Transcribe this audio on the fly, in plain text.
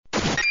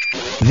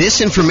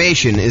This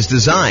information is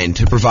designed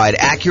to provide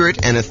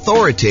accurate and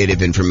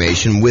authoritative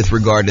information with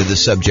regard to the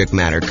subject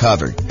matter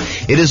covered.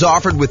 It is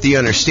offered with the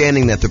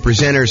understanding that the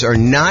presenters are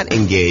not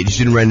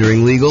engaged in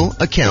rendering legal,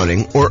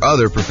 accounting, or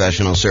other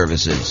professional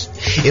services.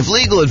 If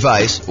legal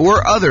advice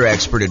or other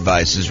expert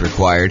advice is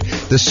required,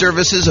 the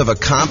services of a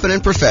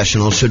competent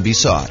professional should be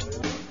sought.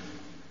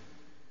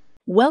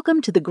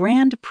 Welcome to the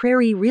Grand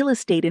Prairie Real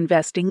Estate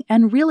Investing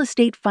and Real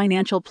Estate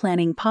Financial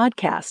Planning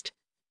podcast.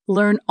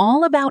 Learn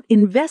all about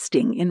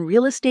investing in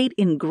real estate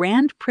in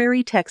Grand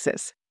Prairie,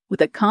 Texas, with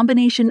a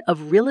combination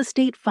of real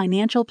estate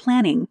financial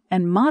planning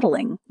and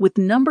modeling with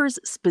numbers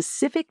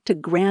specific to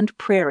Grand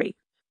Prairie,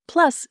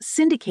 plus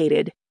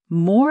syndicated,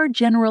 more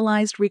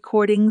generalized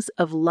recordings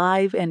of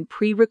live and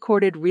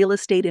pre-recorded real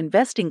estate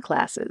investing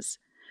classes.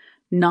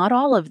 Not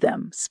all of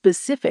them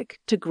specific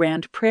to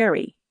Grand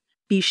Prairie.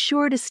 Be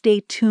sure to stay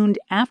tuned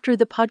after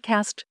the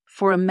podcast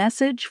for a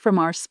message from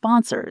our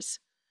sponsors.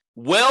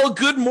 Well,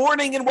 good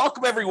morning and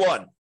welcome,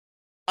 everyone.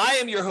 I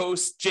am your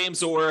host,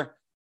 James Orr,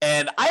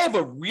 and I have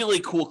a really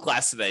cool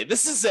class today.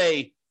 This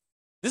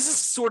is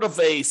sort of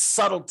a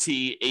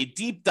subtlety, a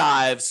deep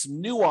dive,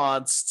 some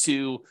nuance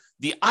to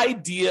the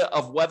idea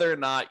of whether or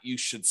not you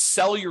should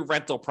sell your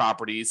rental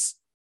properties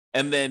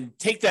and then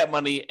take that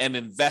money and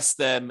invest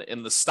them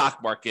in the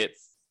stock market,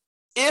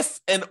 if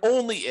and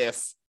only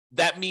if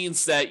that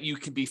means that you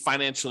can be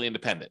financially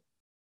independent.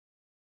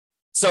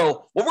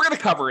 So what we're going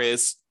to cover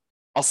is,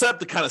 I'll set up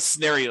the kind of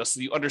scenario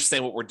so you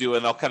understand what we're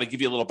doing. I'll kind of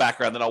give you a little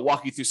background, then I'll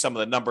walk you through some of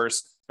the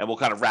numbers and we'll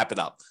kind of wrap it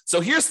up.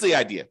 So here's the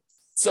idea.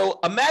 So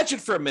imagine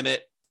for a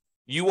minute,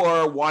 you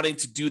are wanting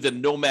to do the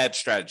nomad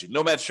strategy.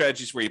 Nomad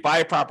strategy is where you buy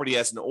a property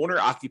as an owner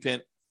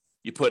occupant.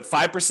 You put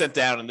 5%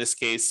 down in this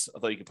case,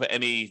 although you can put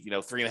any,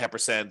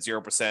 3.5%,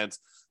 0%,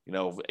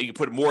 you can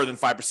put more than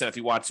 5% if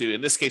you want to.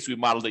 In this case, we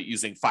modeled it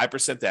using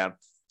 5% down.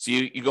 So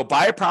you go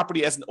buy a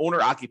property as an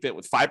owner occupant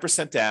with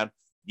 5% down.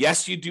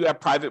 Yes, you do have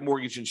private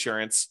mortgage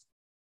insurance,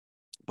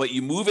 but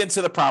you move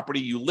into the property,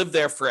 you live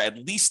there for at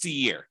least a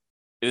year.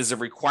 It is a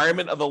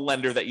requirement of the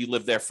lender that you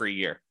live there for a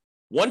year.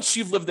 Once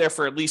you've lived there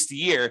for at least a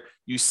year,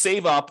 you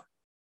save up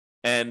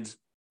and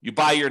you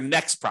buy your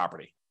next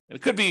property. And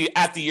it could be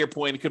at the year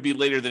point, it could be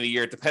later than a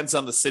year. It depends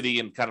on the city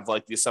and kind of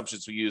like the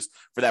assumptions we use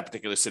for that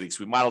particular city.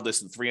 So we modeled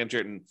this in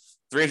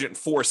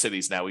 304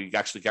 cities now. We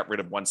actually got rid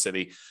of one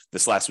city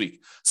this last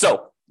week.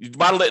 So you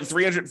modeled it in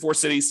 304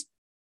 cities.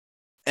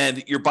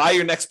 And you buy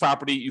your next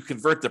property, you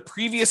convert the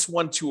previous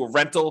one to a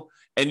rental,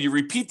 and you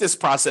repeat this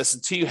process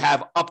until you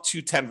have up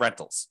to 10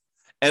 rentals.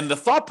 And the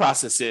thought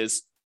process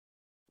is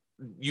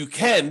you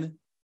can,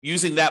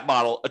 using that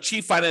model,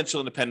 achieve financial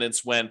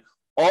independence when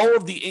all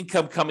of the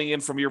income coming in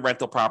from your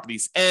rental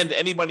properties and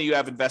any money you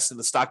have invested in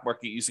the stock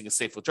market using a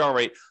safe withdrawal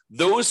rate,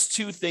 those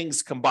two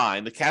things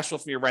combined, the cash flow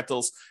from your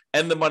rentals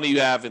and the money you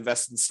have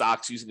invested in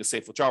stocks using a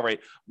safe withdrawal rate,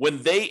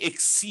 when they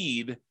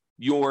exceed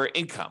your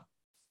income,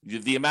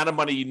 the amount of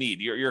money you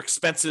need, your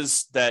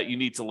expenses that you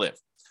need to live.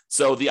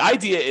 So the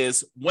idea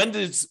is, when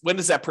does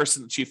that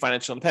person achieve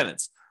financial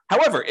independence?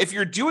 However, if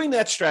you're doing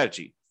that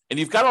strategy and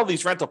you've got all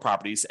these rental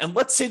properties, and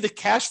let's say the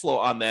cash flow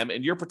on them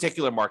in your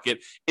particular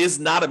market is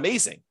not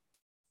amazing,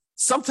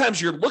 sometimes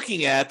you're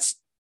looking at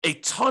a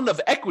ton of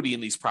equity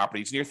in these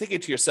properties and you're thinking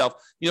to yourself,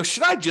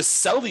 should I just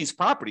sell these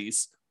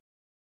properties,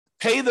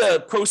 pay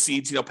the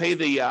proceeds, pay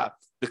the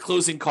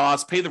closing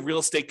costs, pay the real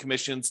estate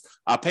commissions,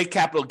 pay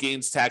capital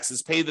gains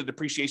taxes, pay the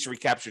depreciation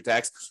recapture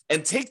tax,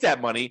 and take that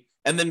money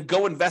and then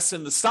go invest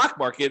in the stock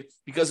market?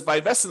 Because if I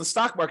invest in the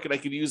stock market, I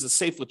can use a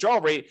safe withdrawal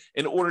rate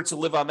in order to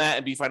live on that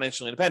and be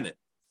financially independent.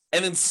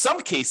 And in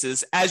some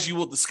cases, as you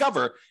will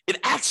discover, it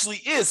actually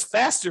is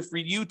faster for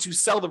you to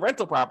sell the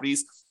rental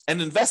properties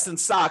and invest in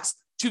stocks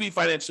to be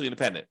financially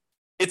independent.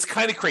 It's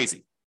kind of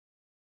crazy.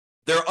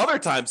 There are other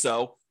times,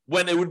 though,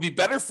 when it would be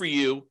better for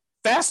you,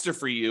 faster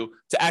for you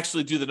to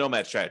actually do the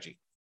nomad strategy.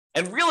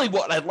 And really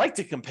what I'd like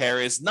to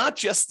compare is not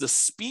just the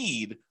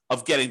speed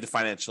of getting to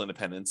financial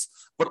independence,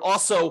 but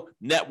also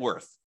net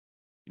worth.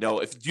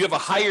 If you have a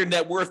higher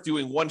net worth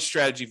doing one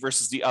strategy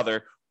versus the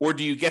other, or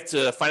do you get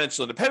to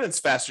financial independence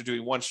faster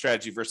doing one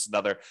strategy versus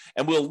another?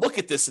 And we'll look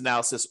at this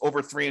analysis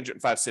over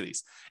 305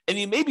 cities. And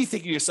you may be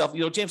thinking to yourself,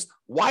 James,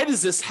 why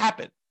does this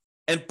happen?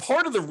 And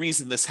part of the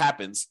reason this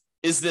happens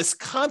is this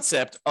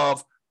concept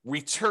of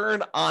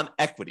return on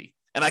equity.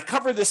 And I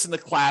covered this in the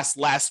class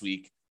last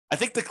week. I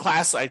think the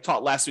class I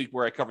taught last week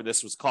where I covered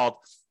this was called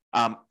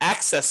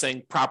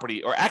accessing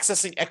property or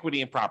accessing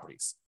equity in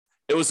properties.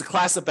 It was a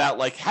class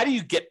about how do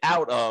you get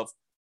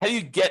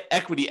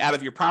equity out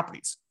of your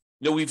properties?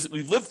 We've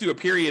lived through a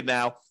period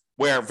now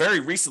where very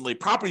recently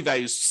property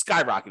values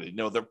skyrocketed.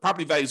 The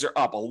property values are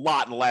up a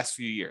lot in the last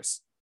few years.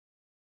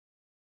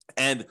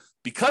 And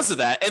because of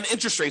that, and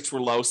interest rates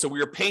were low, so we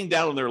were paying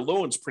down on their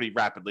loans pretty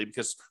rapidly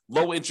because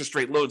low interest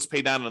rate loans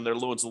pay down on their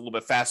loans a little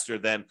bit faster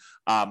than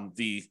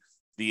the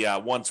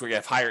ones where you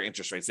have higher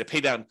interest rates. They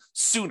pay down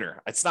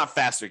sooner. It's not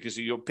faster because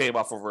you pay them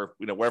off over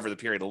wherever the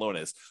period of loan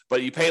is,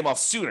 but you pay them off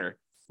sooner.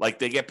 Like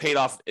they get paid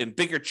off in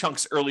bigger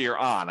chunks earlier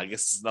on. I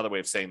guess is another way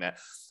of saying that.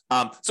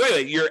 So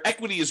anyway, your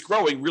equity is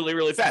growing really,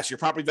 really fast. Your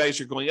property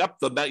values are going up.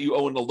 The amount you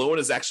owe in the loan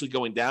is actually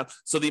going down.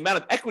 So the amount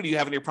of equity you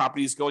have in your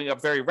property is going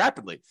up very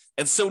rapidly.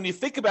 And so when you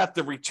think about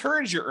the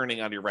returns you're earning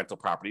on your rental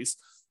properties,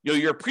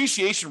 your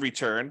appreciation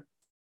return,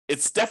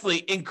 it's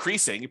definitely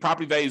increasing. Your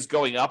property value is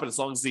going up. And as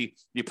long as the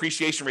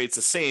appreciation rate is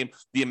the same,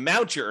 the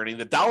amount you're earning,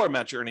 the dollar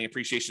amount you're earning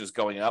appreciation is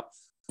going up.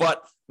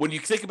 But when you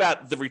think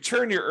about the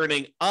return you're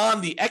earning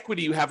on the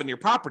equity you have in your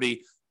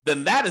property,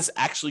 then that is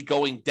actually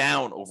going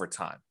down over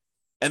time.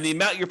 And the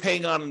amount you're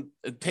paying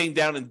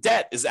down in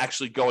debt is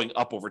actually going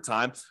up over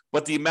time.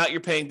 But the amount you're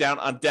paying down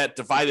on debt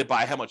divided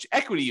by how much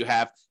equity you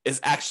have is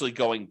actually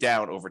going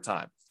down over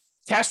time.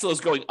 Cash flow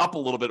is going up a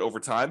little bit over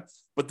time,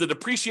 but the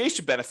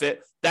depreciation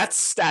benefit, that's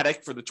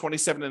static for the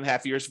 27 and a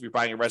half years if you're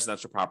buying a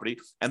residential property.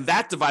 And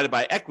that divided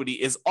by equity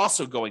is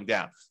also going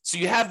down. So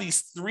you have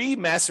these three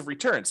massive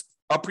returns: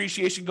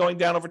 appreciation going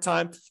down over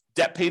time,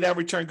 debt pay down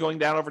return going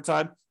down over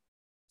time,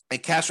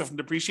 and cash flow from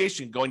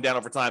depreciation going down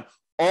over time,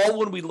 all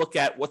when we look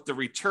at what the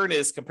return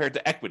is compared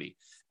to equity.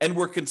 And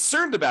we're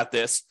concerned about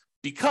this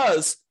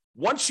because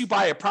once you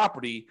buy a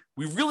property,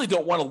 we really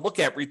don't want to look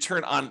at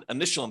return on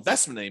initial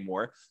investment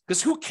anymore,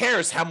 because who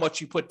cares how much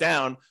you put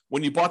down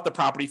when you bought the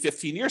property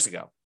 15 years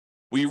ago?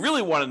 What you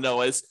really want to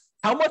know is,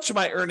 how much am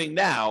I earning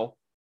now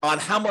on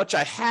how much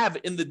I have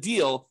in the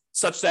deal,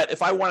 such that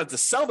if I wanted to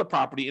sell the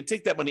property and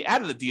take that money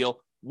out of the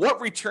deal, what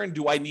return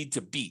do I need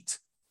to beat?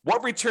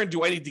 What return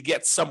do I need to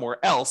get somewhere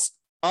else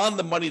on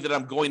the money that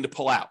I'm going to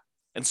pull out?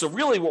 And so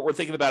really what we're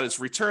thinking about is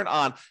return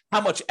on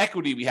how much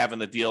equity we have in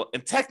the deal.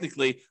 And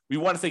technically, we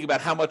want to think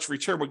about how much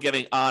return we're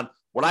getting on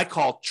what I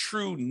call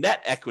true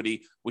net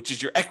equity, which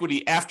is your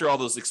equity after all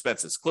those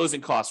expenses: closing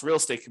costs, real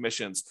estate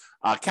commissions,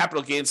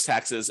 capital gains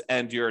taxes,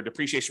 and your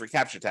depreciation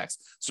recapture tax.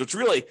 So it's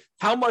really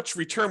how much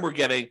return we're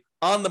getting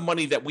on the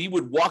money that we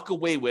would walk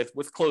away with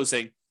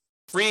closing,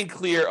 free and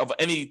clear of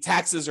any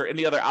taxes or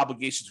any other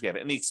obligations we have,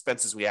 any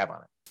expenses we have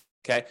on it.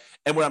 Okay.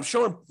 And what I'm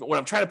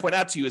trying to point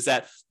out to you is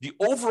that the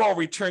overall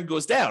return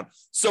goes down.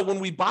 So when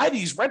we buy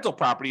these rental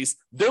properties,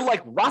 they're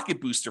like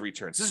rocket booster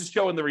returns. This is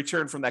showing the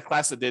return from that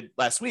class I did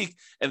last week,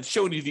 and it's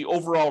showing you the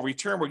overall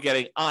return we're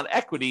getting on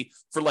equity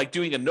for like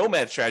doing a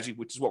nomad strategy,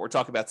 which is what we're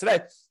talking about today.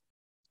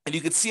 And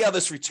you can see how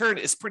this return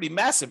is pretty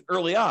massive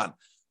early on.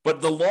 But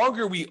the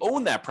longer we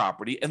own that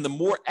property and the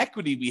more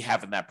equity we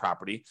have in that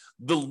property,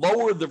 the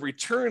lower the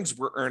returns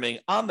we're earning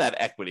on that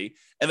equity,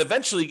 and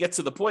eventually get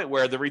to the point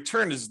where the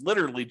return is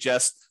literally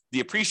just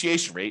the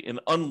appreciation rate, an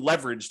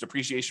unleveraged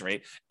appreciation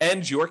rate,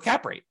 and your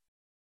cap rate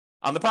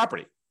on the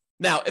property.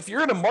 Now, if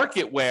you're in a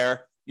market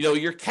where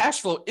your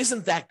cash flow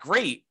isn't that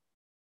great,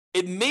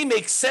 it may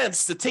make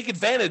sense to take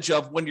advantage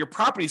of when your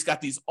property's got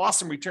these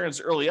awesome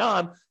returns early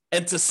on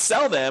and to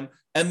sell them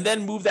and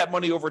then move that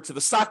money over to the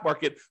stock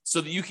market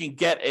so that you can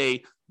get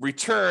a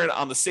return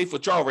on the safe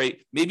withdrawal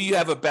rate. Maybe you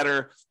have a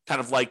better kind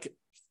of like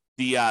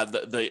the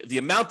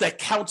amount that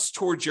counts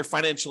towards your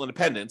financial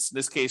independence. In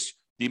this case,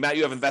 the amount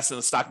you have invested in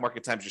the stock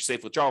market times your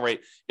safe withdrawal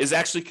rate is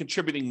actually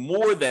contributing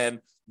more than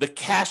the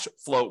cash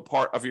flow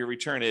part of your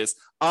return is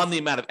on the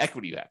amount of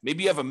equity you have.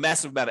 Maybe you have a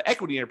massive amount of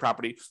equity in your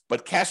property,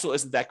 but cash flow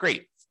isn't that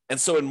great. And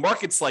so in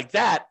markets like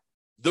that,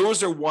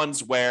 those are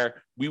ones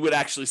where we would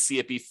actually see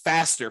it be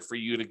faster for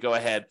you to go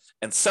ahead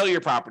and sell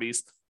your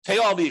properties, pay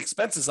all the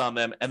expenses on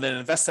them, and then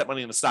invest that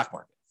money in the stock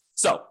market.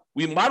 So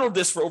we modeled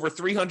this for over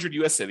 300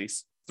 U.S.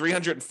 cities.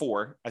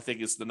 304, I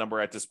think, is the number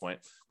at this point.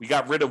 We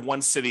got rid of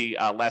one city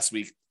last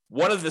week.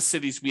 One of the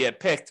cities we had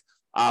picked,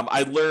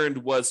 I learned,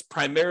 was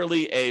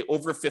primarily a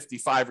over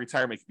 55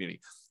 retirement community.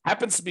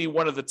 Happens to be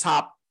one of the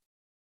top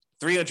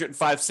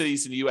 305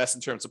 cities in the U.S.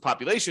 in terms of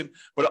population,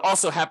 but it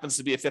also happens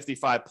to be a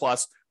 55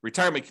 plus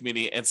retirement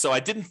community. And so I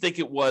didn't think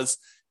it was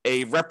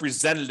a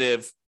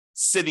representative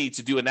city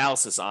to do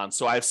analysis on.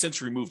 So I've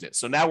since removed it.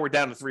 So now we're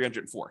down to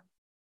 304.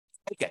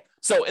 Okay.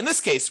 So in this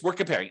case, we're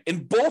comparing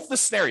in both the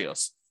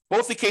scenarios,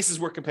 both the cases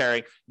we're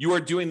comparing, you are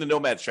doing the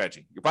nomad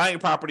strategy. You're buying a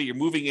property, you're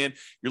moving in,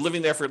 you're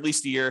living there for at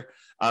least a year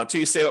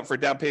until you save up for a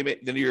down payment.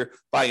 Then you're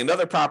buying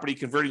another property,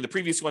 converting the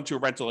previous one to a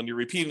rental, and you're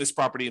repeating this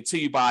property until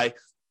you buy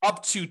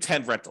up to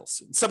 10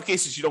 rentals. In some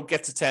cases, you don't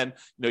get to 10.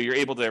 You're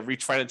able to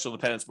reach financial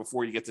independence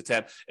before you get to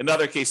 10. In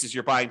other cases,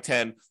 you're buying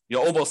 10,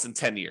 almost in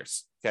 10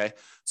 years. Okay.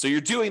 So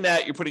you're doing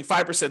that. You're putting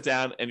 5%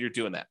 down and you're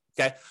doing that.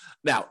 Okay.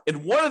 Now,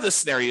 in one of the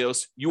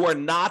scenarios, you are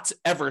not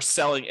ever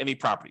selling any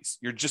properties.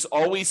 You're just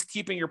always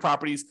keeping your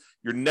properties.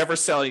 You're never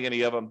selling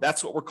any of them.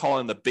 That's what we're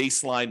calling the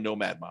baseline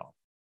nomad model.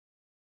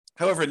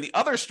 However, in the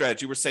other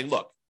strategy, we're saying,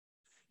 look,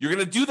 you're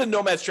going to do the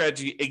nomad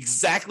strategy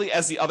exactly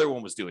as the other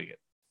one was doing it.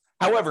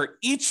 However,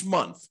 each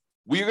month,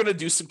 we're going to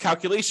do some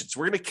calculations.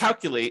 We're going to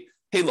calculate,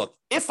 hey, look,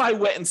 if I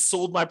went and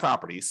sold my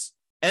properties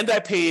and I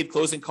paid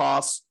closing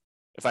costs,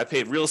 if I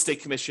paid real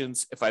estate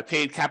commissions, if I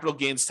paid capital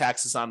gains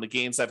taxes on the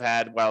gains I've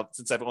had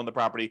since I've owned the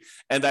property,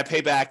 and I pay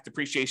back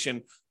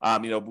depreciation,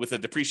 with a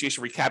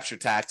depreciation recapture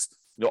tax,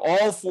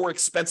 all four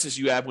expenses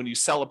you have when you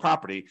sell a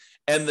property,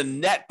 and the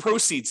net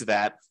proceeds of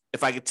that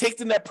if I could take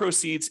the net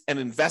proceeds and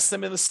invest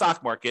them in the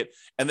stock market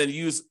and then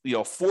use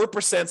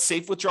 4%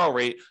 safe withdrawal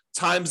rate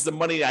times the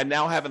money I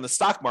now have in the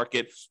stock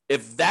market,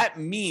 if that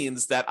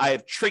means that I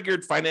have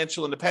triggered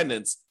financial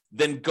independence,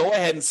 then go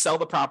ahead and sell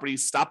the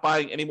properties, stop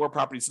buying any more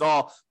properties at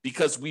all,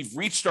 because we've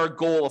reached our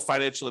goal of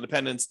financial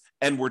independence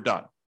and we're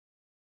done.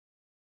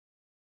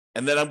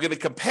 And then I'm going to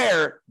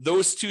compare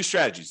those two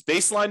strategies,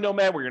 baseline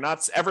Nomad, where you're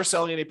not ever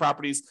selling any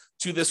properties,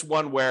 to this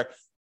one where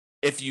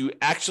if you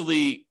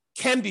actually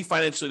can be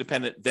financially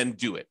independent, then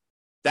do it.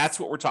 That's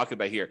what we're talking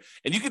about here.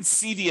 And you can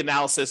see the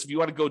analysis if you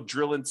want to go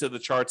drill into the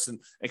charts and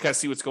kind of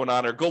see what's going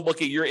on, or go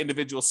look at your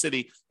individual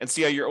city and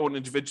see how your own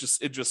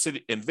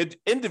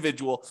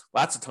individual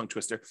lots of tongue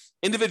twister,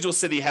 individual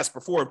city has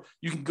performed.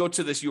 You can go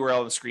to this URL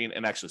on the screen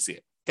and actually see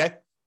it. Okay.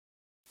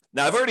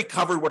 Now, I've already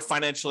covered what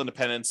financial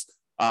independence.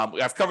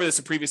 I've covered this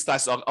in previous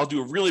classes. I'll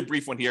do a really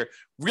brief one here.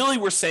 Really,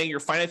 we're saying you're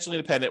financially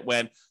independent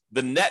when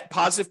the net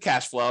positive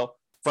cash flow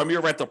from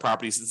your rental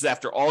properties is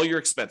after all your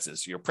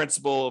expenses, your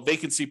principal,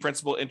 vacancy,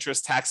 principal,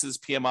 interest, taxes,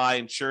 PMI,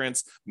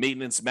 insurance,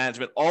 maintenance,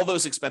 management, all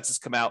those expenses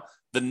come out.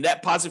 The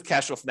net positive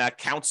cash flow from that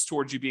counts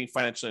towards you being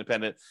financially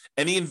independent.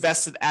 Any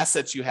invested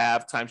assets you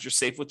have times your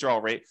safe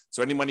withdrawal rate.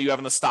 So any money you have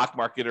in the stock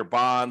market or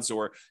bonds,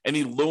 or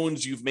any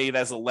loans you've made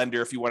as a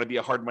lender, if you want to be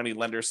a hard money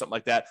lender or something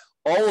like that,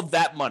 all of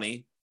that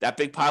money, that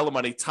big pile of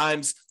money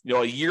times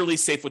a yearly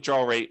safe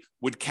withdrawal rate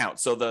would count.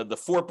 So the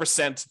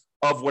 4%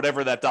 of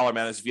whatever that dollar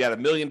amount is, if you had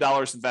 $1 million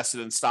invested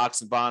in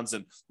stocks and bonds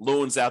and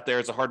loans out there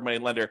as a hard money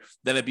lender,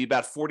 then it'd be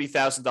about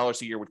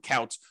 $40,000 a year would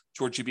count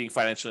towards you being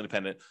financially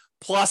independent,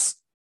 plus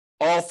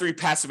all three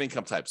passive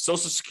income types: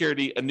 Social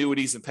Security,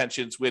 annuities, and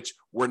pensions, which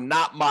we're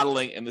not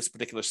modeling in this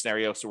particular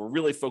scenario. So we're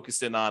really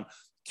focused in on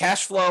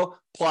cash flow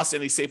plus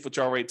any safe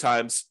withdrawal rate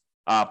times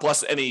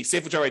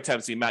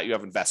the amount you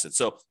have invested.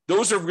 So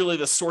those are really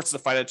the sorts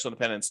of financial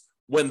independence.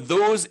 When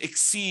those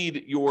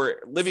exceed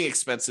your living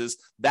expenses,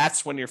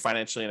 that's when you're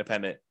financially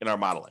independent in our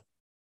modeling.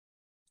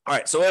 All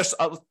right, so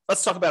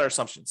let's talk about our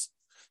assumptions.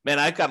 Man,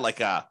 I've got like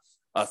a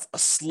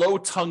slow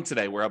tongue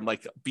today where I'm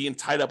like being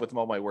tied up with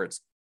all my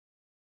words.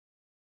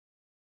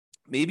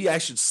 Maybe I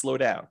should slow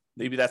down.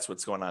 Maybe that's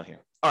what's going on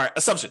here. All right,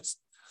 assumptions.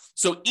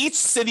 So each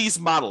city's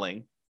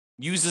modeling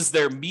uses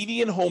their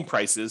median home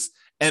prices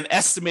and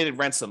estimated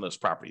rents on those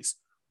properties.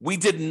 We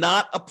did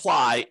not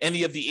apply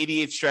any of the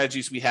 88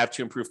 strategies we have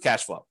to improve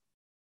cash flow.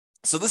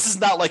 So this is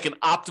not like an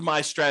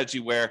optimized strategy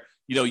where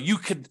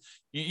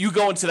you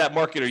go into that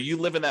market, or you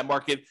live in that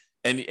market,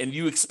 and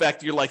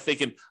you're like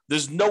thinking,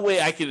 there's no way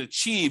I can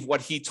achieve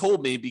what he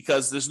told me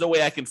because there's no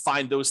way I can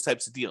find those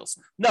types of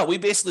deals. No, we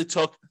basically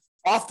took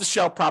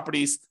off-the-shelf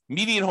properties,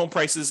 median home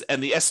prices,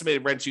 and the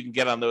estimated rents you can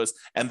get on those,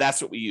 and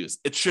that's what we use.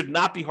 It should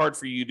not be hard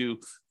for you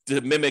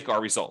to mimic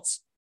our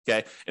results.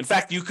 Okay. In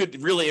fact, you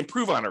could really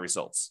improve on our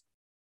results.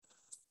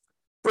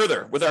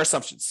 Further, with our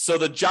assumptions. So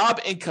the job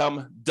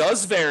income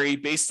does vary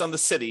based on the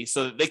city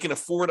so that they can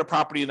afford a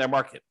property in their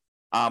market.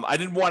 I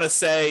didn't want to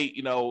say,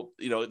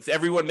 if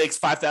everyone makes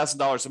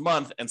 $5,000 a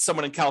month and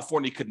someone in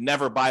California could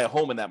never buy a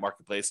home in that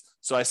marketplace.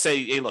 So I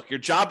say, hey, look, your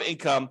job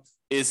income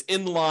is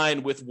in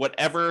line with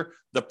whatever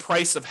the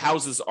price of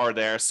houses are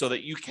there so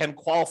that you can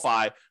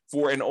qualify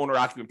for an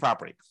owner-occupant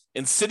property.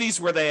 In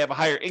cities where they have a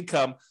higher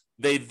income,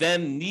 they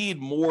then need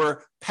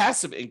more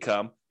passive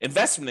income,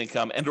 investment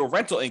income, and or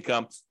rental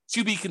income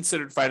to be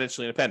considered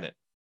financially independent.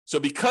 So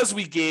because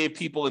we gave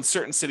people in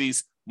certain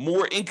cities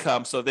more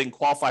income so they can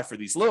qualify for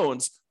these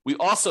loans, we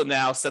also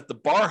now set the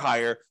bar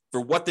higher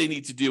for what they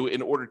need to do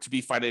in order to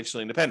be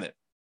financially independent.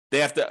 They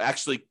have to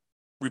actually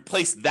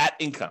replace that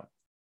income.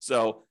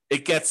 So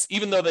it gets,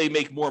 even though they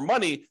make more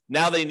money,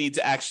 now they need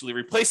to actually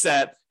replace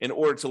that in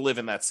order to live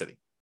in that city.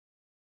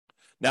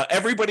 Now,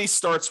 everybody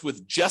starts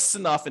with just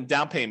enough in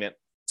down payment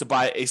to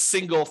buy a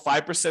single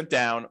 5%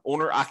 down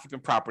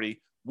owner-occupant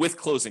property with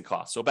closing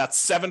costs. So about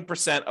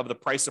 7% of the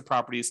price of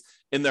properties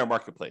in their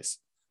marketplace.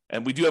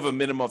 And we do have a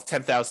minimum of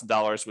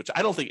 $10,000, which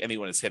I don't think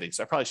anyone is hitting.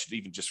 So I probably should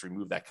even just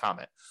remove that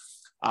comment.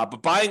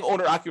 But buying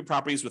owner-occupant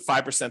properties with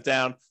 5%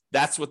 down,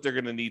 that's what they're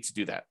going to need to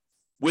do that.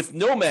 With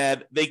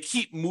Nomad, they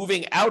keep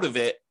moving out of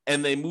it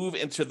and they move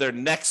into their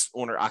next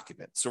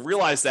owner-occupant. So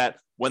realize that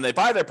when they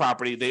buy their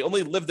property, they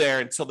only live there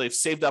until they've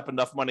saved up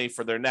enough money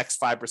for their next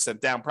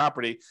 5% down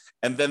property,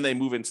 and then they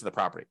move into the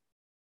property.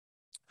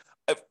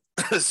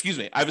 Excuse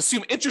me. I've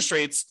assumed interest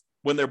rates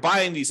when they're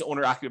buying these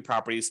owner-occupant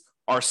properties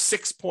are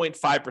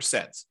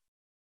 6.5%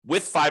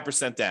 with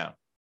 5% down.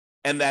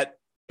 And that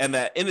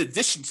in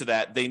addition to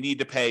that, they need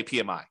to pay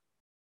PMI,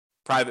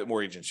 private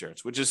mortgage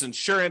insurance, which is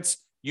insurance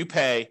you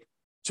pay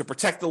to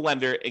protect the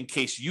lender in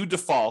case you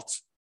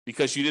default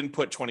because you didn't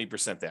put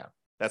 20% down.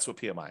 That's what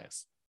PMI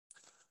is.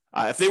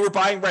 If they were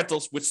buying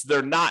rentals, which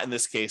they're not in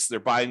this case, they're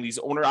buying these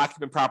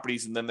owner-occupant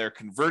properties and then they're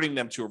converting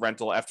them to a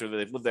rental after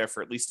they've lived there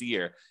for at least a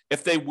year.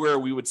 If they were,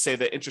 we would say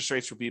that interest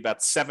rates would be about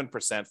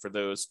 7% for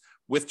those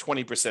with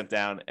 20%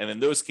 down. And in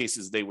those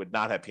cases, they would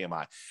not have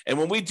PMI. And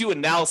when we do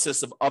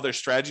analysis of other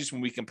strategies,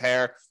 when we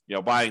compare,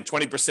 buying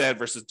 20%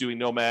 versus doing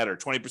Nomad, or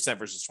 20%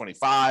 versus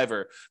 25,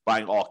 or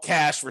buying all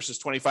cash versus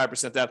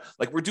 25% down,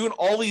 like we're doing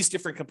all these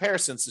different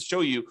comparisons to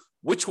show you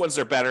which ones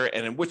are better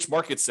and in which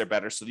markets they're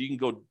better, so that you can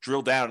go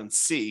drill down and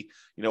see,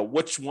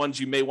 which ones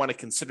you may want to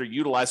consider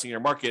utilizing in your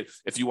market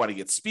if you want to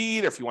get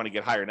speed or if you want to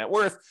get higher net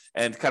worth,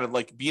 and kind of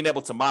like being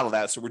able to model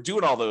that. So we're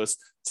doing all those.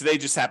 Today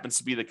just happens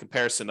to be the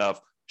comparison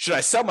of, should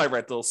I sell my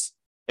rentals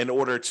in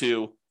order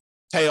to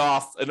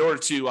invest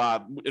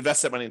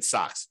that money in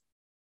stocks?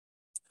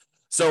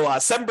 So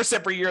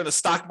 7% per year in the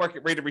stock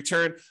market rate of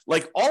return,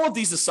 like all of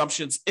these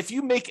assumptions, if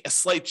you make a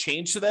slight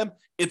change to them,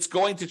 it's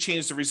going to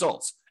change the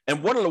results.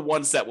 And one of the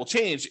ones that will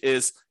change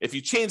is if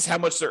you change how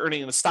much they're earning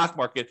in the stock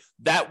market,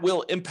 that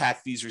will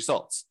impact these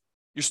results.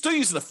 You're still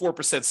using the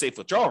 4% safe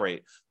withdrawal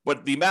rate,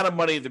 but the amount of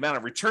money, the amount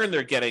of return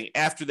they're getting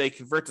after they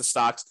convert to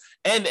stocks,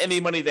 and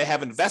any money they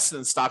have invested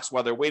in stocks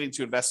while they're waiting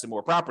to invest in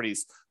more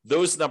properties,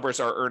 those numbers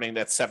are earning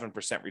that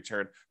 7%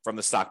 return from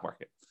the stock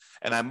market.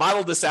 And I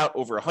modeled this out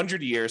over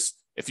 100 years.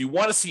 If you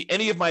want to see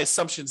any of my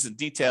assumptions in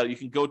detail, you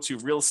can go to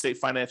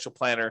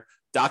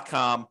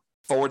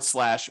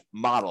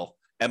realestatefinancialplanner.com/model,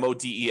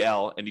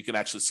 MODEL, and you can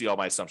actually see all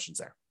my assumptions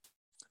there.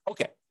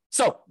 Okay,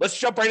 so let's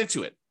jump right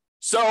into it.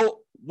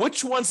 So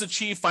which ones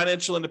achieve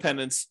financial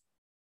independence?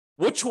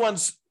 Which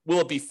ones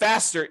will it be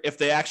faster if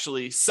they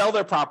actually sell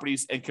their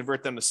properties and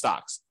convert them to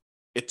stocks?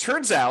 It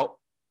turns out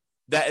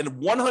that in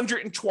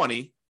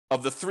 120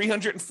 of the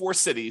 304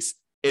 cities,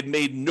 it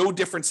made no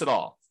difference at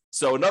all.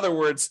 So in other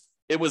words,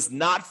 it was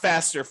not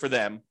faster for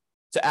them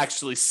to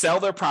actually sell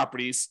their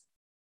properties,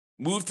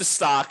 move to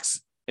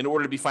stocks in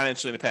order to be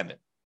financially independent.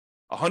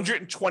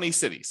 120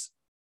 cities,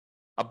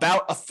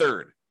 about a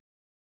third.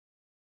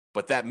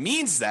 But that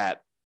means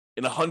that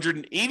in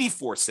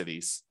 184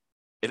 cities,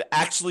 it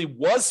actually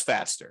was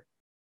faster.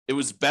 It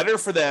was better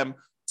for them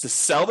to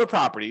sell their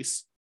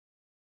properties,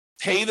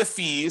 pay the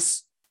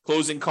fees,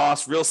 closing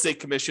costs, real estate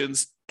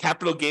commissions,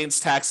 capital gains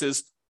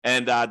taxes,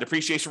 and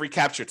depreciation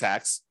recapture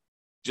tax.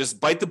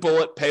 Just bite the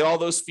bullet, pay all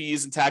those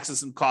fees and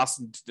taxes and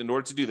costs in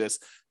order to do this.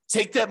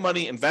 Take that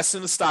money, invest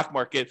in the stock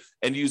market,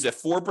 and use a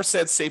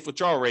 4% safe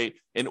withdrawal rate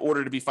in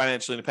order to be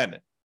financially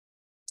independent.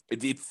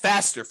 It'd be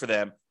faster for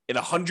them in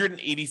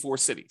 184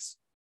 cities.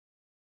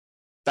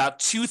 About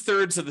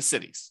 2/3 of the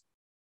cities.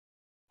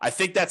 I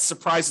think that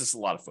surprises a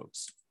lot of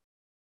folks.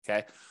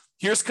 Okay.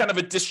 Here's kind of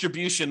a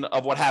distribution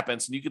of what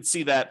happens. And you can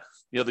see that,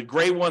 the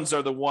gray ones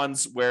are the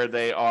ones where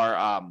they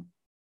are,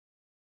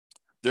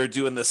 they're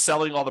doing the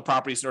selling all the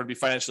properties in order to be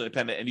financially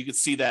independent. And you can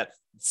see that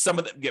some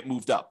of them get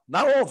moved up.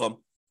 Not all of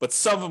them, but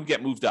some of them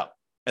get moved up.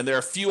 And there are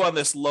a few on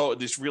this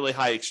really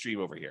high extreme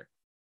over here.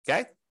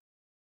 Okay.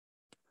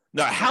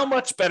 Now, how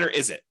much better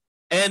is it?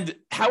 And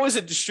how is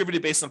it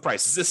distributed based on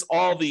price? Is this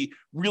all the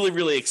really,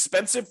 really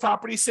expensive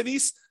property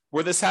cities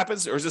where this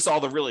happens? Or is this all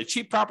the really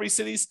cheap property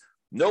cities?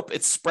 Nope,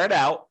 it's spread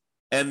out.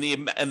 And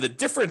the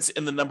difference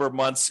in the number of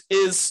months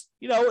is,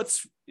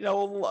 it's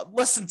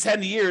less than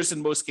 10 years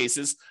in most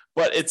cases,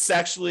 but it's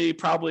actually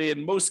probably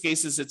in most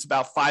cases, it's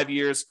about 5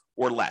 years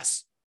or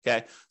less.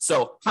 Okay.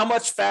 So how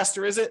much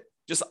faster is it?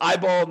 Just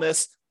eyeballing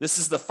this. This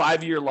is the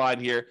 5-year line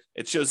here.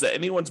 It shows that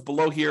anyone's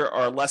below here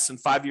are less than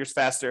 5 years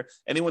faster.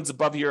 Anyone's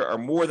above here are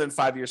more than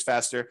 5 years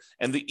faster.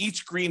 And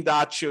each green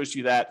dot shows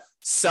you that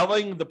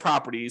selling the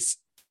properties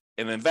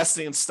and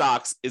investing in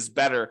stocks is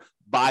better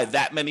by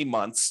that many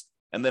months.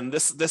 And then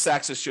this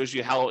axis shows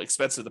you how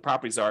expensive the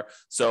properties are.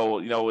 So,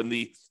 in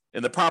the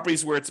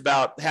properties where it's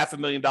about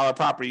 $500,000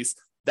 properties,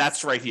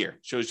 that's right here.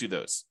 Shows you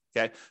those.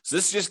 Okay. So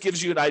this just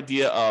gives you an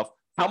idea of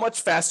how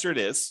much faster it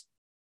is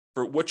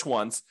for which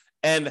ones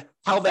and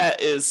how that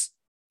is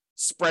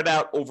spread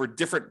out over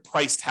different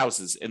priced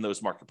houses in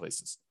those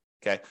marketplaces.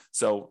 Okay.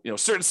 So,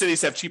 certain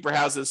cities have cheaper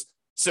houses,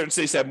 certain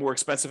cities have more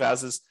expensive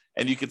houses,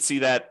 and you can see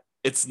that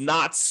it's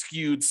not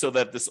skewed so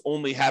that this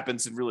only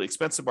happens in really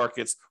expensive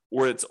markets,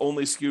 or it's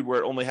only skewed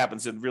where it only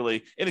happens in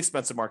really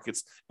inexpensive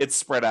markets. It's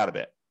spread out a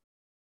bit.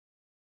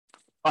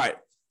 All right.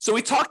 So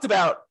we talked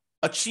about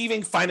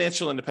achieving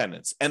financial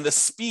independence and the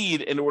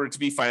speed in order to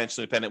be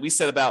financially independent. We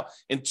said about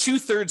in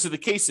 2/3 of the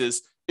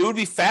cases, it would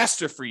be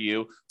faster for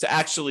you to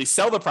actually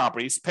sell the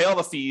properties, pay all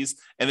the fees,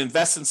 and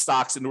invest in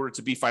stocks in order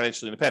to be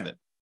financially independent.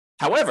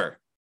 However,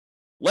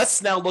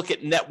 let's now look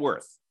at net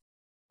worth,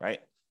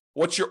 right?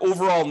 What's your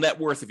overall net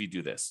worth if you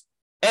do this?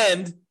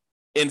 And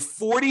in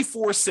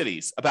 44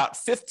 cities, about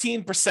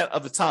 15%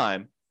 of the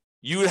time,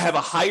 you would have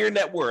a higher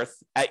net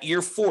worth at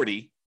year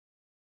 40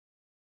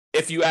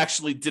 if you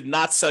actually did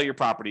not sell your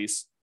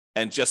properties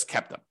and just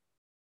kept them.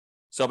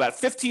 So about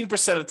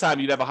 15% of the time,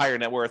 you'd have a higher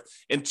net worth.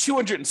 In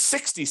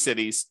 260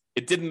 cities,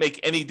 it didn't make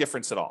any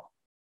difference at all.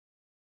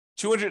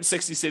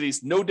 260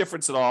 cities, no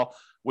difference at all.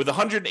 With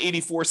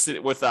 184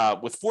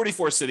 with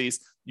 44 cities,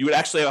 you would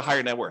actually have a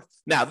higher net worth.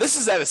 Now, this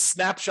is at a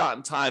snapshot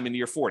in time in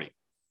year 40.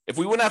 If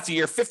we went out to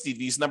year 50,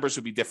 these numbers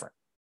would be different,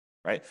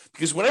 right?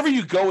 Because whenever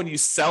you go and you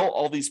sell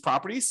all these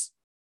properties,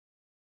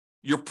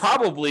 you're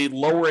probably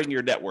lowering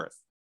your net worth.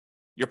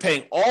 You're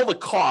paying all the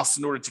costs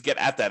in order to get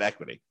at that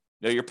equity.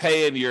 You're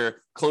paying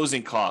your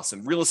closing costs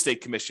and real estate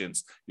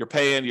commissions. You're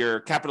paying your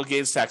capital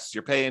gains taxes.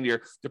 You're paying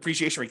your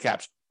depreciation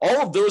recapture.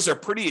 All of those are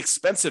pretty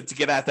expensive to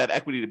get at that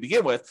equity to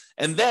begin with.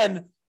 And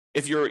then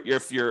if you're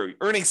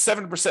earning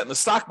 7% in the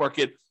stock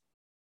market,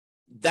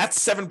 that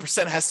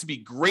 7% has to be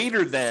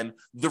greater than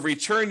the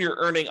return you're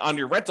earning on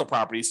your rental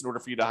properties in order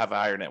for you to have a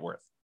higher net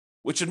worth,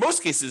 which in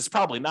most cases is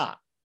probably not.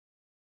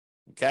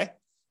 Okay.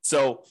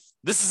 So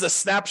this is a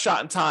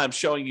snapshot in time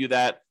showing you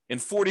that in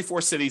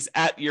 44 cities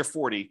at year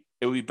 40,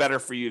 it would be better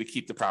for you to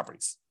keep the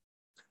properties.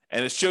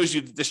 And it shows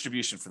you the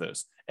distribution for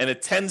those. And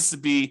it tends to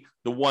be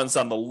the ones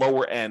on the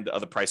lower end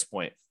of the price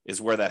point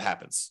is where that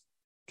happens.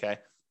 Okay.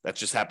 That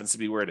just happens to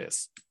be where it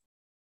is.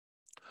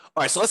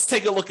 All right. So let's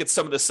take a look at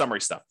some of the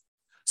summary stuff.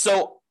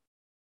 So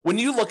when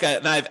you look at it,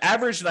 and I have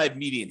average and I have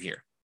median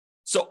here.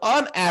 So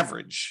on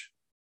average,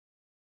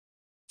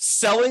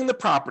 selling the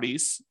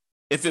properties,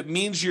 if it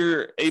means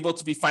you're able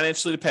to be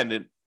financially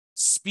independent,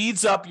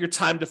 speeds up your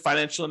time to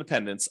financial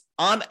independence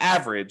on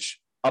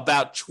average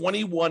about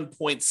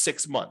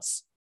 21.6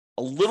 months,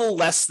 a little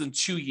less than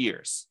 2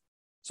 years.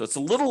 So it's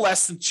a little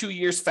less than 2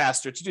 years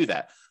faster to do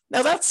that.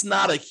 Now, that's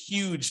not a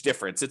huge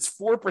difference. It's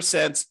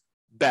 4%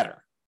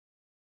 better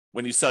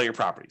when you sell your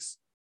properties,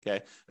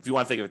 okay? If you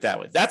want to think of it that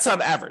way. That's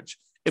on average.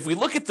 If we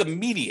look at the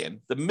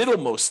median, the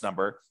middlemost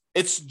number,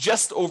 it's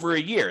just over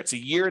a year. It's a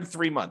year and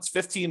 3 months,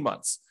 15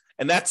 months.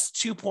 And that's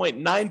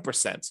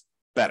 2.9%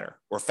 better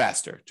or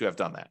faster to have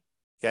done that,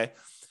 okay?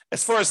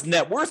 As far as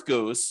net worth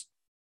goes,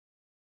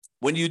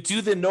 when you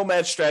do the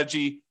Nomad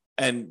strategy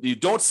and you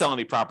don't sell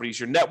any properties,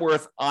 your net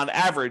worth on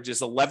average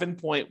is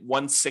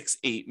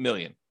 $11.168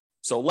 million.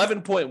 So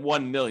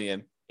 $11.1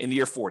 million in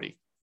year 40.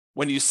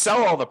 When you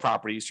sell all the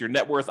properties, your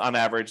net worth on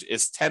average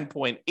is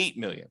 $10.8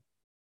 million,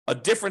 a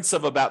difference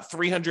of about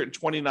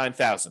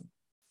 $329,000.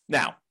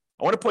 Now,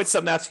 I want to point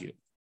something out to you.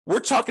 We're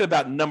talking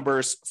about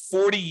numbers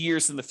 40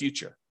 years in the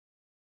future.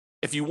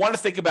 If you want to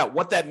think about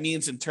what that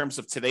means in terms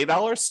of today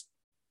dollars,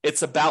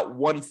 it's about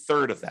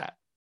 1/3 of that.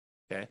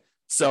 Okay.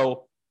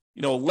 So,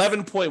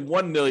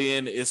 11.1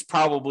 million is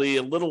probably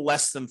a little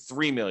less than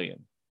 3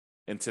 million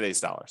in today's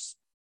dollars.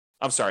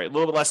 I'm sorry, a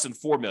little bit less than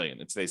 4 million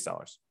in today's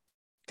dollars.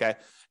 Okay.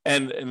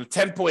 And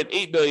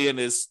 10.8 million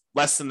is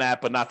less than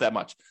that, but not that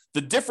much.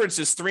 The difference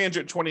is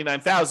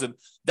 329,000.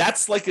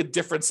 That's like a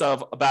difference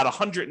of about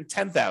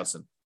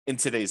 110,000 in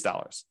today's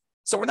dollars.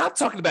 So we're not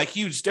talking about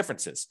huge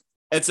differences.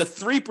 It's a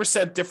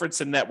 3%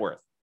 difference in net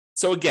worth.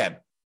 So again,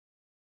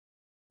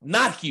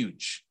 not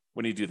huge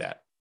when you do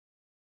that.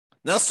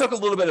 Now let's talk a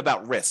little bit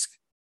about risk.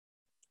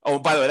 Oh,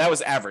 by the way, that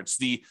was average.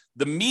 The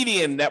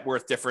median net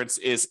worth difference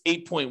is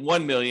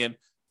 8.1 million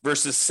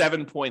versus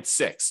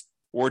 7.6,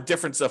 or a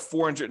difference of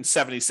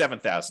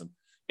 477,000.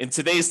 In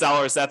today's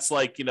dollars, that's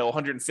like,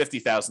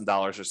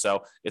 $150,000 or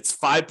so. It's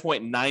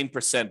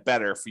 5.9%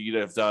 better for you to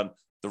have done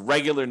the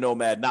regular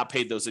Nomad, not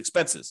paid those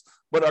expenses.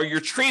 But you're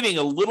trading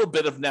a little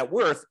bit of net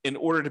worth in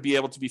order to be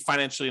able to be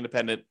financially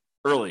independent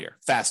earlier,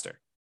 faster.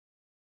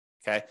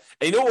 Okay.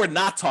 And what we're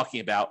not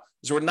talking about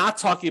is we're not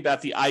talking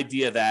about the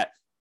idea that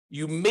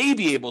you may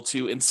be able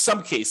to, in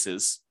some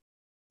cases,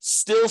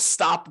 still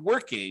stop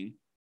working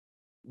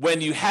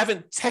when you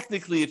haven't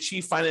technically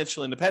achieved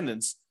financial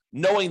independence,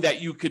 knowing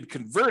that you could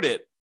convert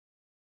it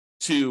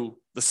to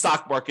the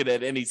stock market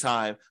at any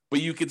time,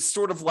 but you could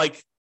sort of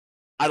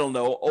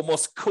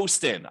almost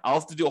coast in. I'll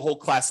have to do a whole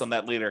class on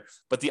that later.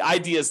 But the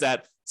idea is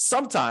that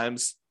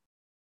sometimes,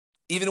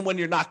 even when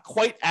you're not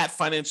quite at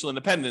financial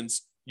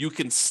independence, you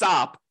can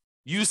stop,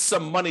 use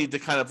some money to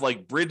kind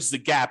of bridge the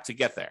gap to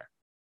get there.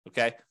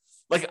 Okay.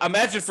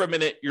 Imagine for a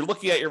minute, you're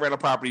looking at your rental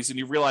properties and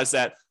you realize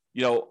that,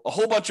 a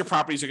whole bunch of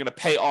properties are going to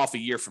pay off a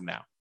year from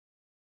now,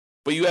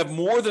 but you have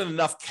more than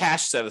enough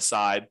cash set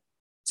aside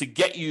to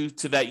get you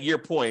to that year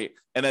point.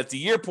 And at the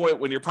year point,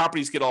 when your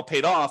properties get all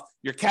paid off,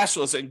 your cash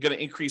flows are going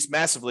to increase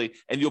massively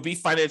and you'll be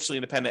financially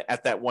independent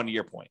at that 1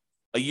 year point,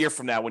 a year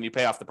from now when you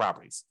pay off the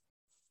properties.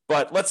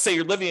 But let's say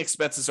your living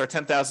expenses are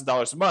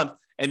 $10,000 a month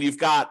and you've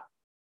got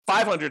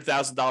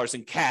 $500,000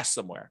 in cash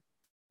somewhere.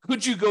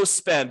 Could you go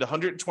spend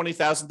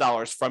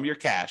 $120,000 from your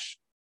cash,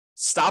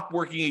 stop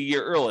working a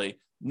year early,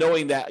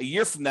 knowing that a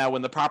year from now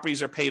when the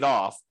properties are paid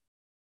off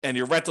and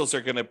your rentals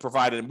are going to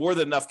provide more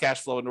than enough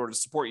cash flow in order to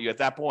support you at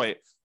that point,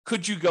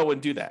 could you go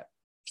and do that?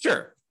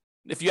 Sure.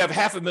 If you have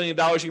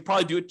 $500,000, you could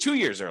probably do it 2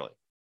 years early,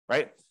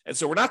 right? And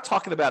so we're not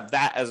talking about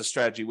that as a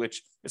strategy,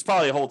 which is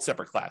probably a whole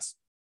separate class.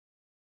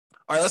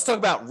 All right, let's talk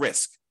about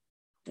risk.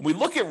 When we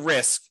look at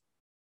risk,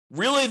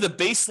 really the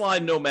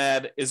baseline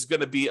Nomad is going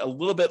to be a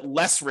little bit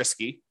less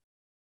risky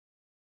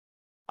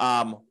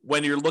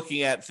when you're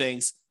looking at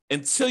things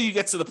until you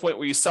get to the point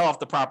where you sell off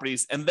the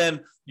properties and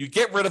then you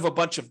get rid of a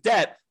bunch of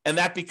debt, and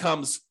that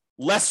becomes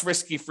less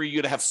risky for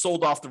you to have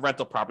sold off the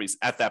rental properties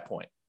at that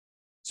point.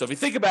 So if you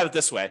think about it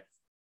this way,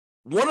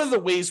 one of the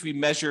ways we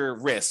measure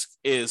risk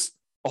is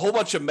a whole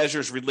bunch of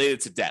measures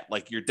related to debt,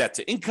 like your debt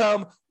to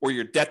income or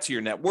your debt to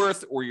your net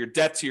worth or your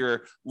debt to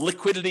your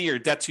liquidity or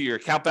debt to your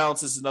account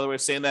balance is another way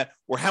of saying that,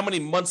 or how many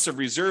months of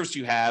reserves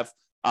you have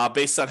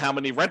based on how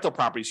many rental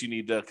properties you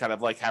need to kind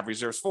of have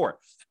reserves for.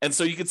 And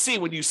so you can see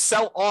when you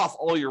sell off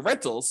all your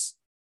rentals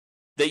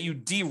that you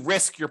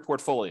de-risk your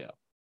portfolio.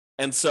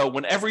 And so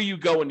whenever you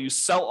go and you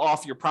sell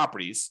off your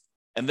properties,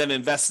 and then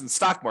invest in the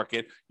stock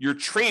market, you're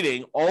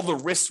trading all the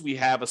risks we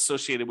have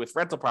associated with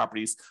rental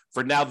properties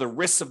for now the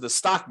risks of the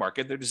stock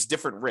market. They're just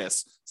different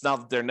risks. It's not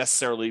that they're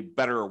necessarily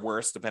better or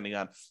worse, depending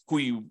on who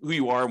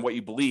you are and what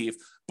you believe.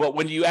 But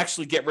when you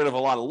actually get rid of a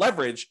lot of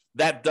leverage,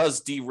 that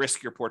does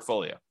de-risk your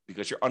portfolio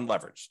because you're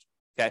unleveraged.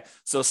 Okay.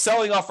 So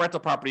selling off rental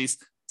properties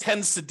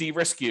tends to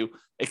de-risk you,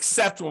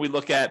 except when we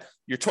look at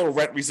your total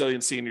rent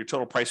resiliency and your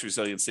total price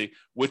resiliency,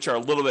 which are a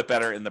little bit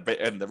better in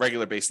the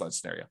regular baseline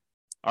scenario.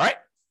 All right.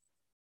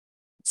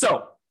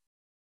 So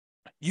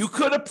you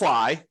could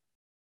apply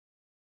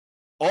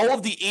all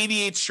of the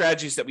 88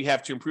 strategies that we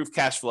have to improve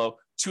cash flow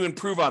to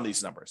improve on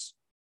these numbers.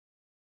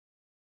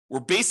 We're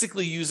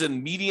basically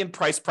using median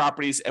price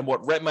properties and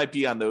what rent might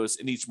be on those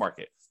in each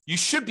market. You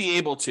should be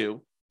able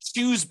to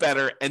choose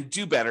better and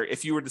do better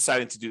if you were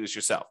deciding to do this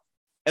yourself.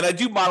 And I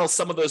do model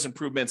some of those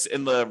improvements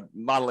in the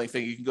modeling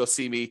thing. You can go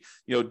see me,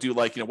 do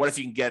like, what if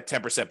you can get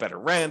 10% better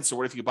rents, or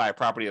what if you buy a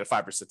property at a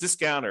 5%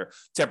 discount or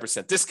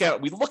 10%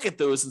 discount? We look at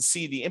those and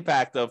see the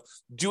impact of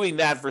doing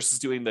that versus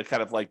doing the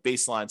kind of like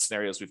baseline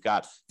scenarios we've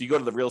got. If you go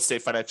to the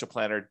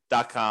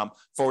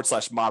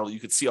realestatefinancialplanner.com/model, you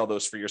can see all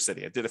those for your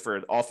city. I did it for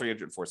all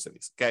 304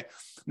 cities. Okay.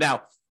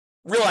 Now,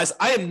 realize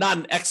I am not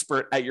an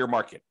expert at your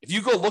market. If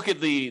you go look at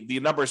the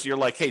numbers and you're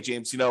like, hey,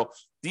 James,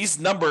 these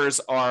numbers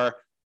are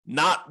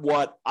not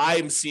what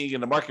I'm seeing in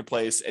the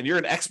marketplace, and you're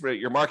an expert at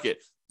your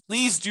market,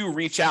 please do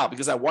reach out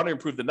because I want to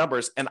improve the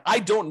numbers. And I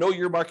don't know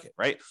your market,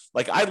 right?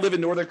 Like I live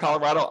in Northern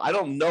Colorado. I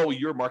don't know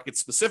your market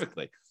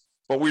specifically,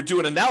 but we're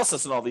doing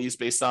analysis on all these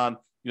based on,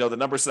 the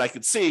numbers that I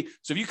could see.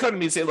 So if you come to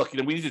me and say, look,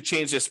 we need to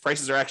change this,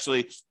 prices are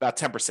actually about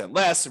 10%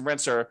 less and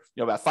rents are,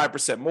 about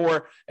 5%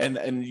 more.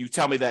 And you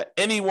tell me that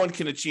anyone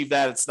can achieve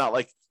that. It's not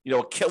like,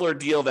 a killer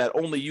deal that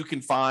only you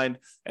can find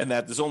and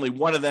that there's only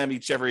one of them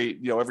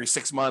every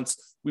 6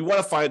 months. We want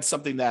to find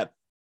something that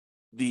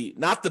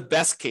not the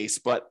best case,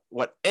 but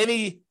what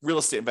any real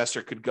estate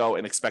investor could go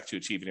and expect to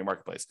achieve in your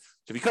marketplace.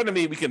 So if you come to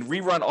me, we can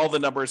rerun all the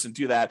numbers and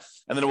do that.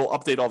 And then we'll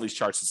update all these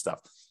charts and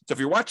stuff. So if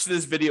you're watching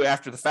this video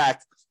after the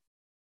fact,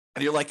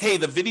 and you're like, hey,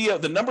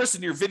 the numbers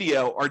in your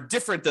video are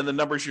different than the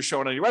numbers you're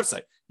showing on your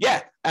website.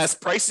 Yeah, as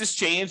prices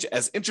change,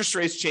 as interest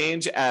rates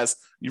change, as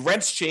your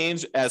rents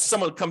change, as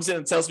someone comes in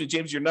and tells me,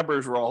 James, your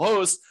numbers are all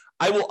hosed,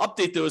 I will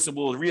update those and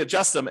we'll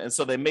readjust them. And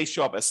so they may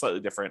show up as slightly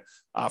different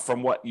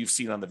from what you've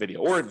seen on the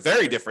video, or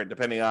very different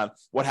depending on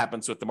what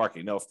happens with the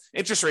market. If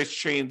interest rates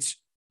change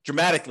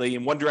dramatically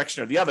in one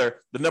direction or the other,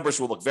 the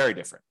numbers will look very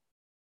different.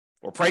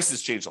 Or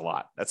prices change a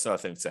lot. That's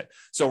another thing to say.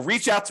 So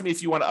reach out to me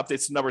if you want to update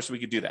some numbers so we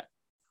can do that.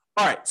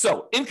 All right.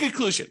 So in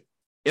conclusion,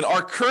 in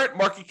our current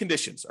market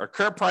conditions, our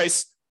current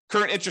price,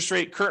 current interest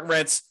rate, current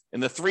rents in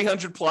the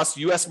 300 plus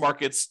US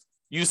markets,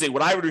 using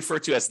what I would refer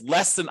to as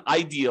less than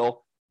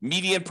ideal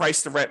median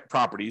price to rent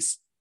properties,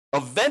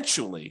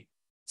 eventually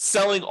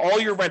selling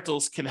all your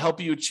rentals can help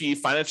you achieve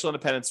financial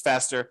independence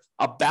faster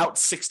about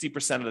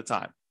 60% of the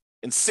time.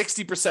 In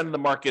 60% of the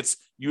markets,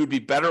 you would be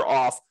better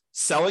off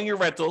selling your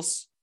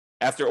rentals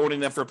after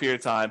owning them for a period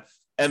of time,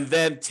 and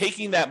then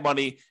taking that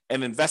money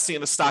and investing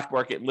in the stock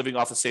market and living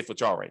off a safe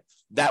withdrawal rate.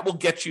 That will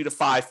get you to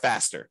 5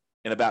 faster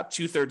in about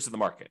 2/3 of the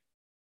market,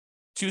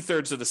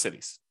 2/3 of the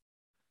cities.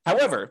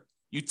 However,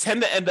 you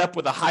tend to end up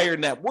with a higher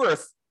net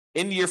worth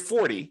in year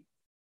 40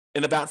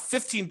 in about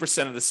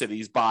 15% of the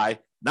cities by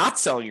not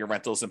selling your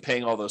rentals and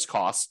paying all those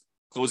costs,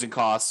 closing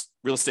costs,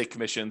 real estate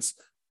commissions,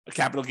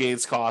 capital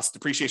gains costs,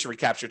 depreciation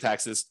recapture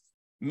taxes,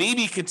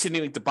 maybe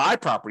continuing to buy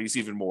properties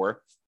even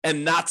more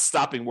and not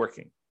stopping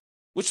working.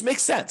 Which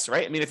makes sense,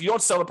 right? I mean, if you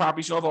don't sell the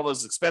properties, you don't have all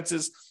those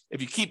expenses. If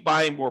you keep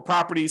buying more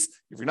properties,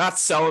 if you're not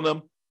selling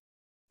them,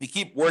 you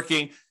keep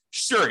working,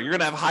 sure, you're going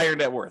to have higher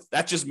net worth.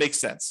 That just makes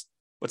sense.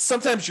 But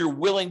sometimes you're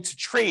willing to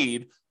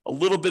trade a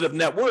little bit of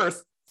net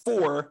worth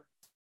for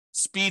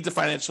speed to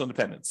financial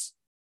independence.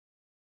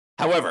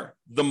 However,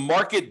 the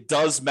market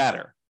does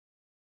matter.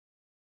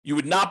 You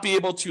would not be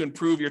able to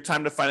improve your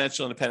time to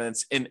financial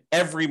independence in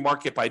every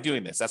market by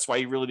doing this. That's why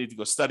you really need to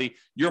go study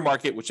your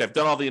market, which I've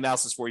done all the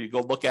analysis for you. Go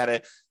look at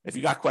it. If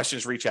you got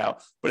questions, reach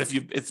out. But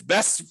it's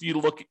best for you to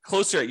look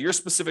closer at your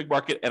specific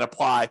market and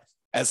apply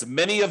as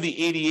many of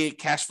the 88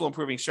 cash flow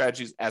improving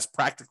strategies as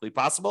practically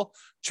possible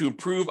to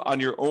improve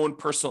on your own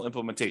personal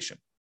implementation.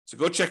 So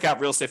go check out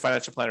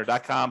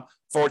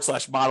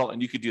realestatefinancialplanner.com/model,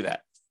 and you could do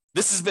that.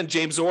 This has been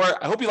James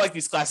Orr. I hope you like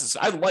these classes.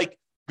 I like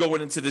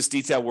going into this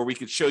detail where we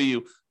could show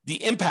you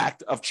the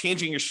impact of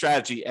changing your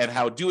strategy and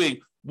how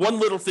doing one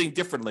little thing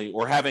differently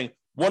or having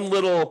one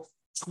little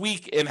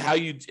tweak in how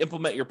you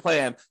implement your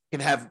plan can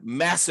have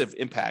massive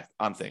impact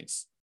on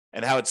things,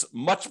 and how it's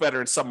much better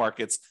in some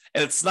markets.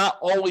 And it's not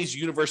always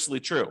universally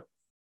true,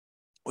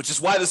 which is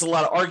why there's a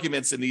lot of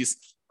arguments in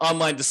these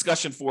online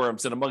discussion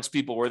forums and amongst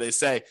people where they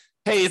say,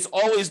 hey, it's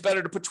always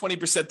better to put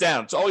 20%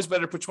 down. It's always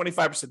better to put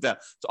 25% down.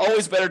 It's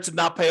always better to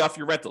not pay off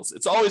your rentals.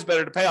 It's always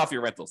better to pay off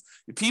your rentals.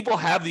 People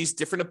have these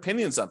different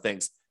opinions on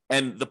things.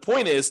 And the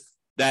point is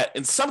that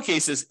in some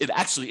cases, it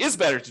actually is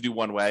better to do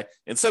one way.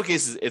 In some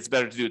cases, it's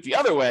better to do it the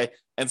other way.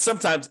 And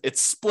sometimes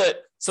it's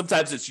split.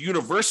 Sometimes it's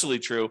universally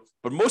true,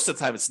 but most of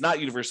the time it's not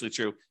universally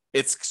true.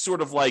 It's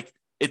sort of like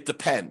It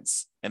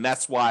depends. And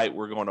that's why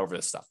we're going over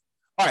this stuff.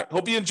 All right.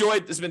 Hope you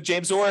enjoyed. This has been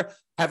James Orr.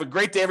 Have a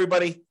great day,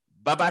 everybody.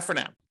 Bye-bye for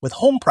now. With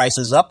home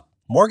prices up,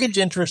 mortgage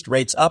interest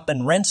rates up,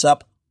 and rents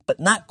up, but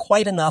not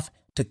quite enough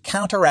to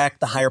counteract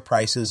the higher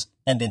prices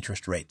and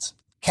interest rates.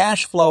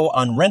 Cash flow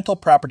on rental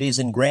properties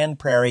in Grand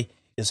Prairie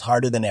is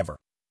harder than ever.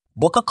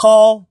 Book a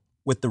call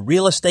with the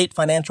Real Estate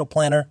Financial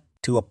Planner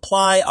to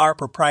apply our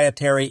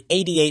proprietary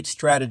 88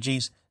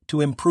 strategies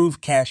to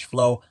improve cash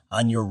flow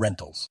on your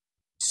rentals.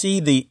 See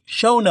the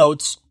show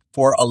notes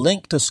for a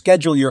link to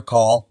schedule your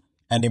call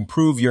and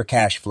improve your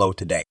cash flow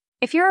today.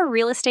 If you're a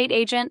real estate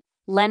agent,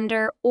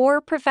 lender,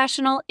 or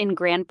professional in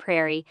Grand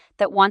Prairie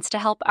that wants to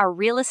help our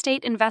real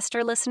estate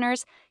investor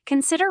listeners,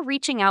 consider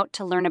reaching out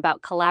to learn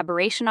about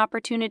collaboration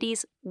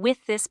opportunities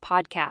with this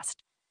podcast.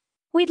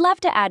 We'd love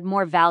to add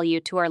more value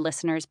to our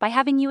listeners by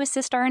having you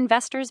assist our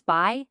investors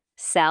buy,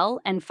 sell,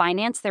 and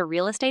finance their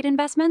real estate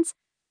investments.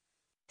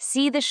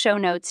 See the show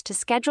notes to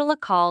schedule a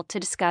call to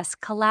discuss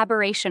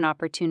collaboration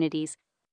opportunities